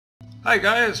Hi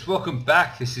guys, welcome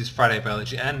back. This is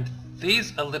FridayBiology, and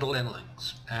these are little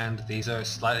Entlings, and these are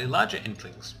slightly larger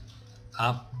Entlings.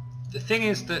 The thing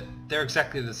is that they're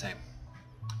exactly the same.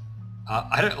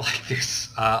 I don't like this.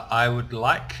 I would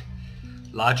like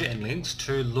larger Entlings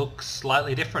to look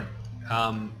slightly different,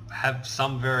 have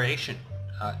some variation.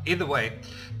 Either way,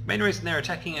 the main reason they're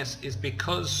attacking us is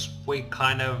because we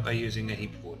kind of are using a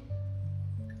heap of wood.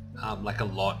 Like a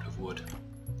lot of wood.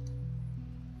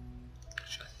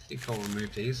 I think I'll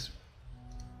remove these.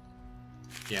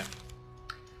 Yeah.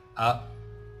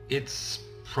 It's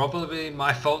probably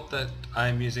my fault that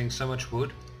I'm using so much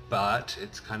wood, but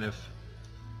it's kind of...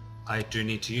 I do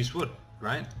need to use wood,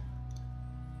 right?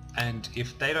 And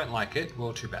if they don't like it,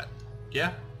 well, too bad.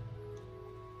 Yeah?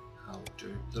 I'll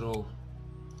do little...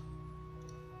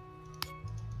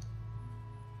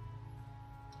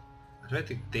 I don't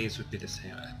think these would be the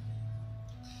same. I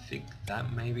think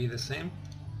that may be the same.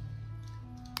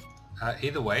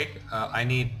 Either way, I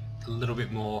need a little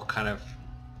bit more kind of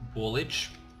wallage,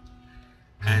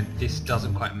 and this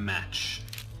doesn't quite match.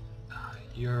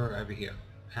 You're over here.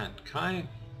 And can I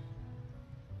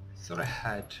thought I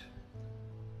had...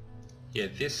 Yeah,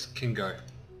 this can go.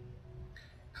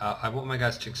 I want my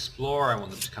guys to explore, I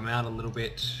want them to come out a little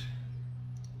bit.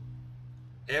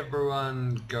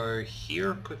 Everyone go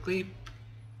here quickly.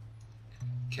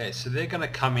 Okay, so they're going to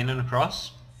come in and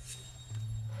across.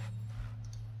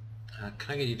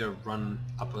 Can I get you to run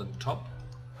up on top?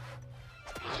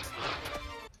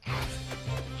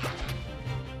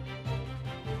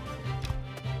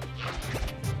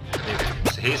 There we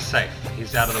go. So he's safe.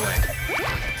 He's out of the way.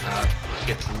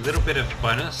 Gets a little bit of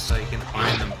bonus, so you can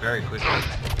own them very quickly.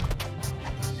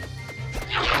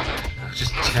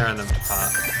 Just tearing them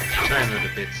apart. Tearing them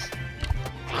to bits.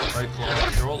 Oak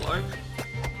logs, they're all oak.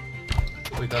 I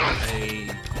thought we got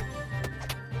a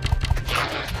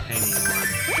hanging one.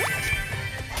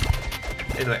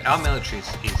 Either way, our military is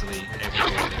easily able to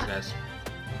do these guys.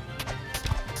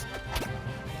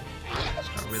 It's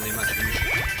not really much of an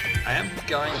issue. I am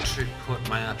going to put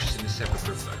my archers in a separate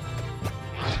group though.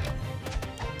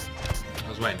 I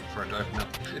was waiting for it to open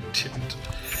up, it didn't.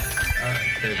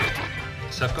 There we go.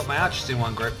 So I've got my archers in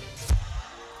one group.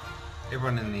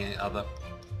 Everyone in the other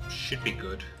should be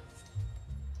good.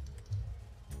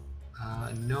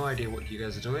 No idea what you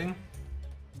guys are doing.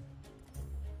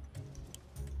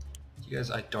 You guys,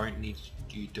 I don't need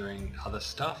you doing other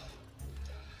stuff.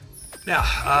 Now,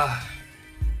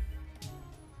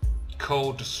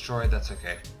 coal destroyed, that's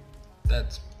okay.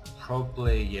 That's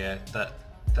probably, yeah, that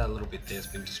little bit there's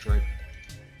been destroyed.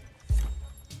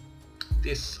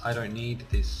 This I don't need,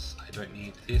 this I don't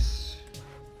need, this.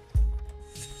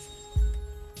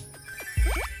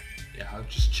 Yeah, I'm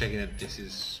just checking that this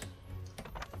is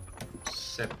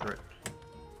separate.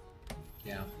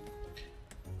 Yeah.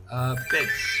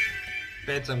 Beds.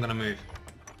 Beds I'm gonna move.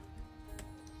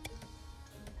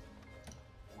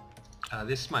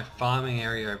 This is my farming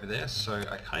area over there, so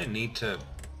I kind of need to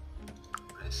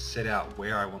set out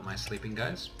where I want my sleeping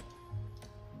guys.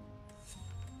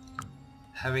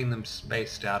 Having them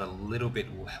spaced out a little bit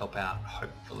will help out,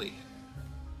 hopefully.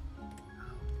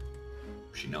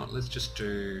 You know what, let's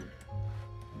do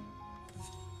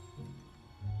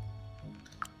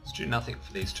nothing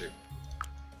for these two.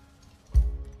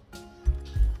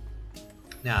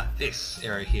 Now this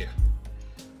area here,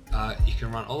 you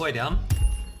can run all the way down,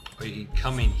 or you can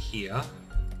come in here.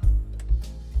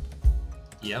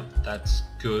 Yep, that's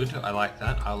good, I like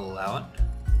that, I'll allow it.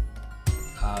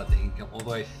 Then you can come all the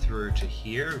way through to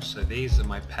here, so these are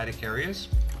my paddock areas.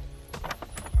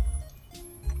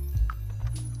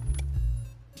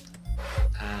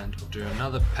 And we'll do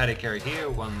another paddock area here,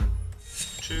 1,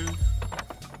 2.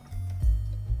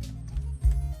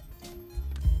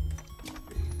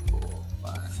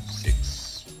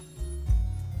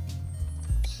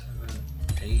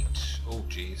 8. Oh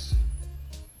geez.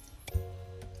 I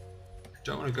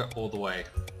don't want to go all the way.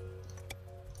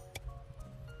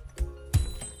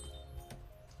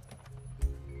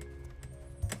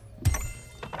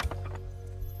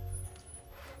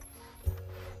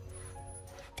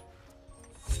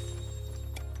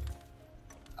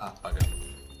 Ah, bugger.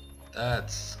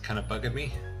 That's kind of buggered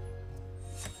me.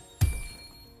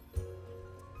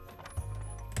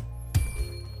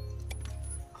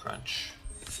 Crunch.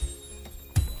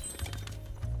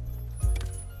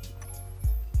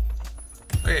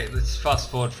 Okay, let's fast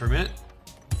forward for a minute.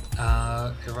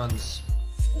 Everyone's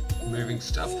moving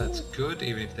stuff, that's good,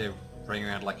 even if they're running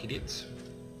around like idiots.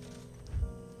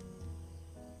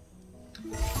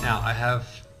 Now I have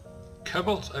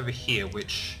kobolds over here,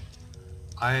 which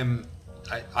I'm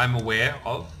aware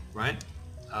of, right?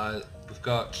 We've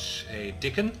got a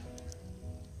Dickon,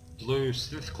 blue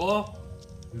Slithclaw,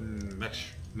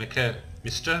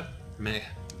 Mr.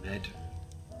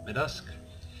 Medusk.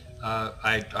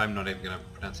 I'm not even going to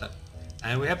pronounce that.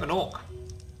 And we have an orc,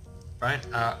 right?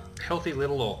 Healthy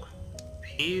little orc.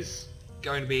 He's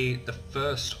going to be the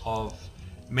first of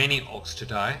many orcs to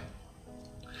die.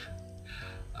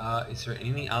 Is there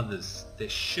any others? There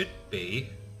should be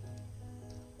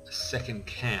a second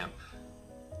camp.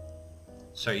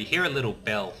 So you hear a little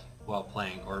bell while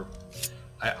playing, or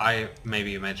I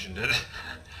maybe imagined it.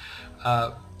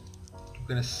 I'm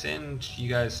gonna send you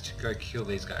guys to go kill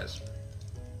these guys.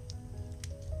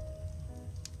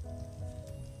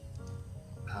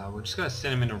 We're just gonna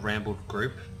send them in a rambled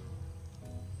group.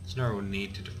 There's no real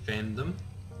need to defend them.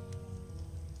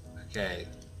 Okay,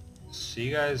 so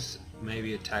you guys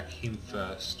maybe attack him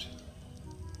first.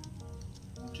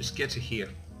 Just get to here.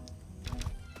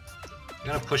 I'm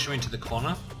gonna push him into the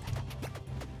corner.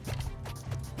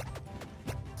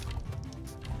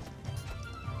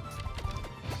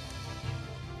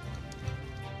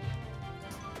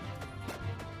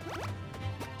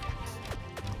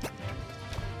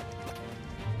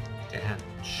 Okay, and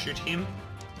shoot him.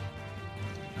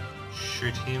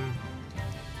 Shoot him.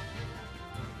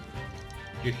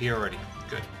 You're here already.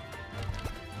 Good.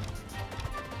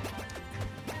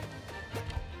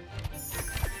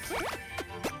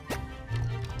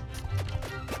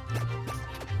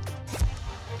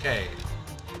 Okay.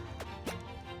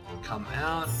 Come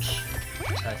out.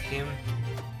 Attack him.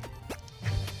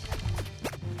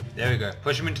 There we go.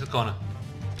 Push him into the corner.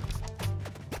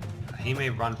 He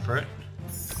may run for it.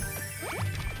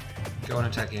 Go and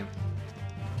attack him.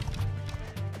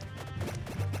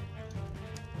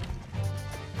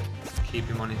 Keep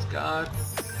him on his guard.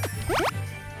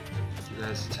 You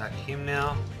guys attack him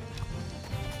now.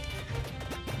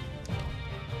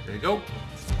 There you go.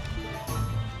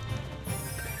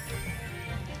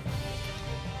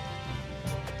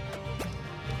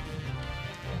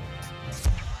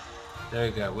 There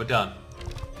we go, we're done.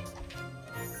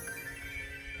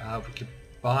 We could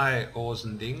buy ores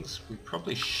and things. We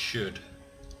probably should.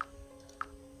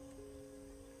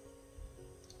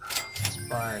 Let's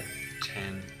buy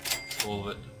 10. All of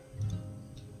it.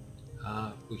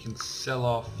 We can sell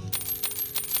off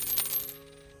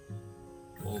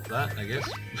all of that, I guess.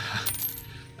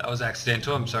 That was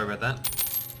accidental, I'm sorry about that.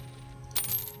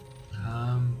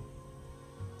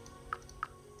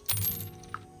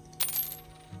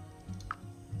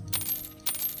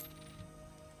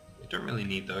 We don't really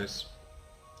need those.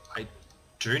 I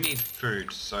do need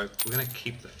food, so we're going to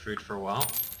keep the food for a while.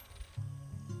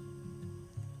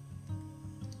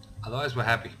 Otherwise we're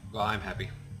happy. Well, I'm happy.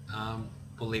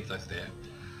 We'll leave those there.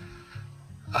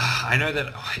 I know that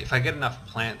if I get enough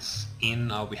plants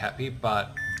in, I'll be happy,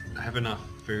 but I have enough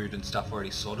food and stuff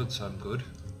already sorted, so I'm good.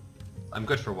 I'm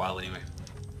good for a while anyway.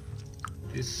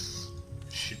 This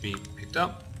should be picked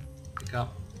up. Pick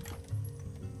up.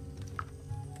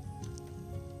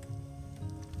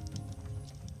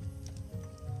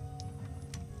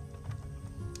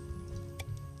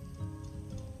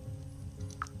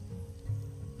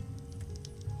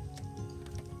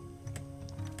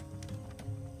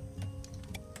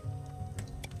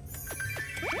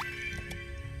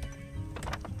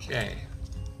 Okay.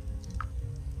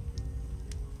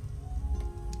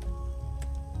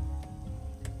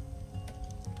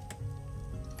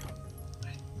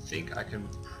 I think I can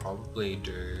probably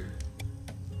do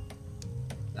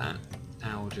that.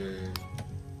 And we'll do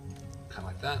kind of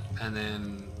like that. And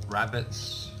then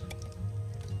rabbits,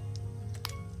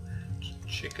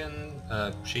 chicken,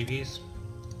 sheepies.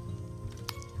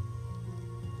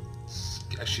 Let's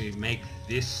actually make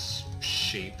this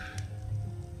sheep.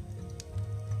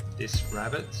 This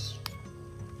rabbits.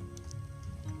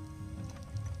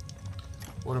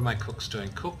 What are my cooks doing?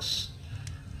 Cooks.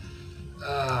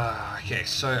 Okay,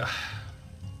 so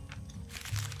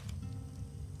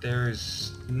there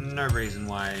is no reason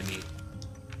why I need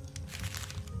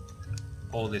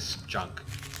all this junk.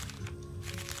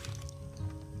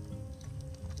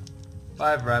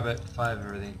 5 rabbit, 5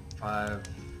 everything, 5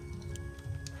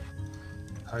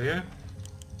 Poyo.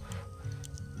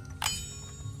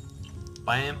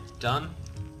 Bam, done.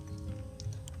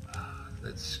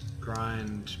 Let's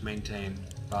grind, maintain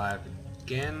 5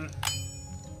 again.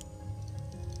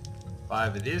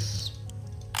 5 of this.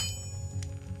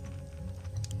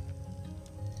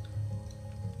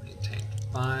 Maintain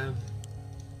 5.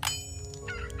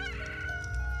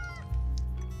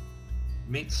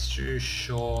 Meat stew,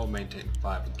 sure, maintain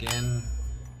 5 again.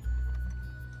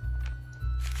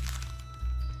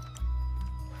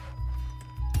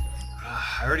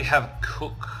 I already have a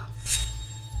cook.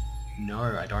 No,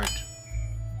 I don't.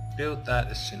 build that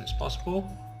as soon as possible.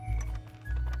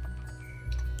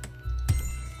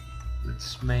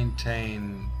 Let's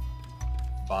maintain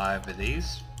 5 of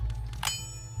these.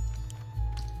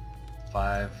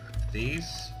 5 of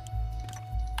these.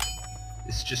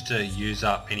 This is just to use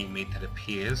up any meat that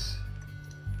appears.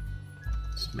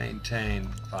 Let's maintain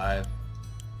 5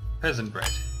 peasant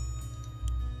bread.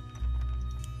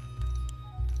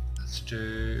 Let's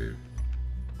do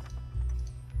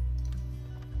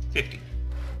 50.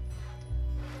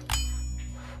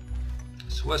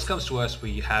 So worst comes to worst,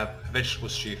 we have a vegetable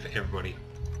stew for everybody,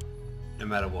 no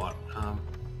matter what.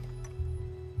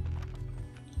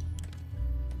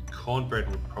 Cornbread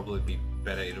would probably be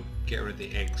better, it'll get rid of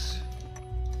the eggs.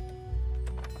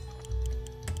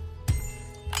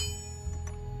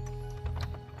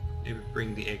 Maybe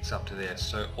bring the eggs up to there,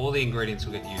 so all the ingredients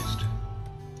will get used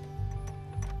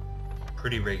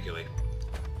pretty regularly.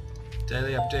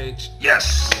 Daily update.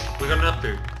 Yes! We got enough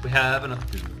food. We have enough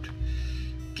food.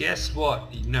 Guess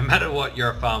what? No matter what, you're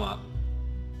a farmer.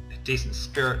 A decent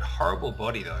spirit, horrible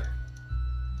body though.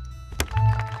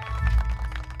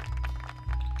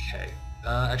 Okay.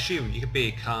 Actually, you could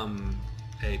become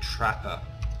a trapper.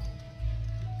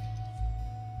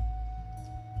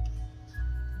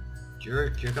 You're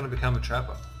gonna become a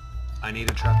trapper. I need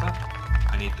a trapper.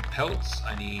 I need the pelts.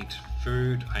 I need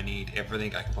food. I need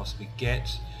everything I can possibly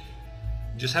get.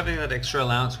 Just having that extra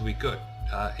allowance will be good.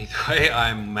 Either way,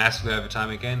 I'm massively over time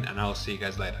again, and I'll see you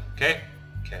guys later. Okay?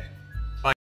 Okay.